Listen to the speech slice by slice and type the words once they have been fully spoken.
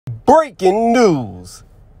Breaking news.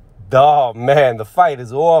 Oh, man, the fight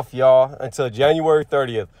is off, y'all, until January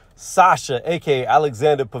 30th. Sasha, a.k.a.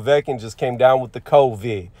 Alexander Povetkin, just came down with the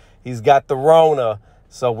COVID. He's got the Rona,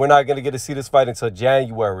 so we're not going to get to see this fight until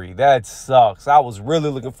January. That sucks. I was really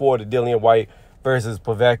looking forward to Dillian Whyte versus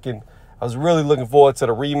Povetkin. I was really looking forward to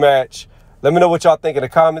the rematch. Let me know what y'all think in the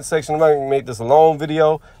comment section. I'm not going to make this a long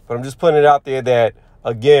video, but I'm just putting it out there that,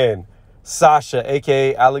 again, Sasha,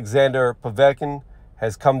 a.k.a. Alexander Povetkin,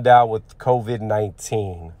 has come down with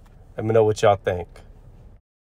COVID-19. Let me know what y'all think.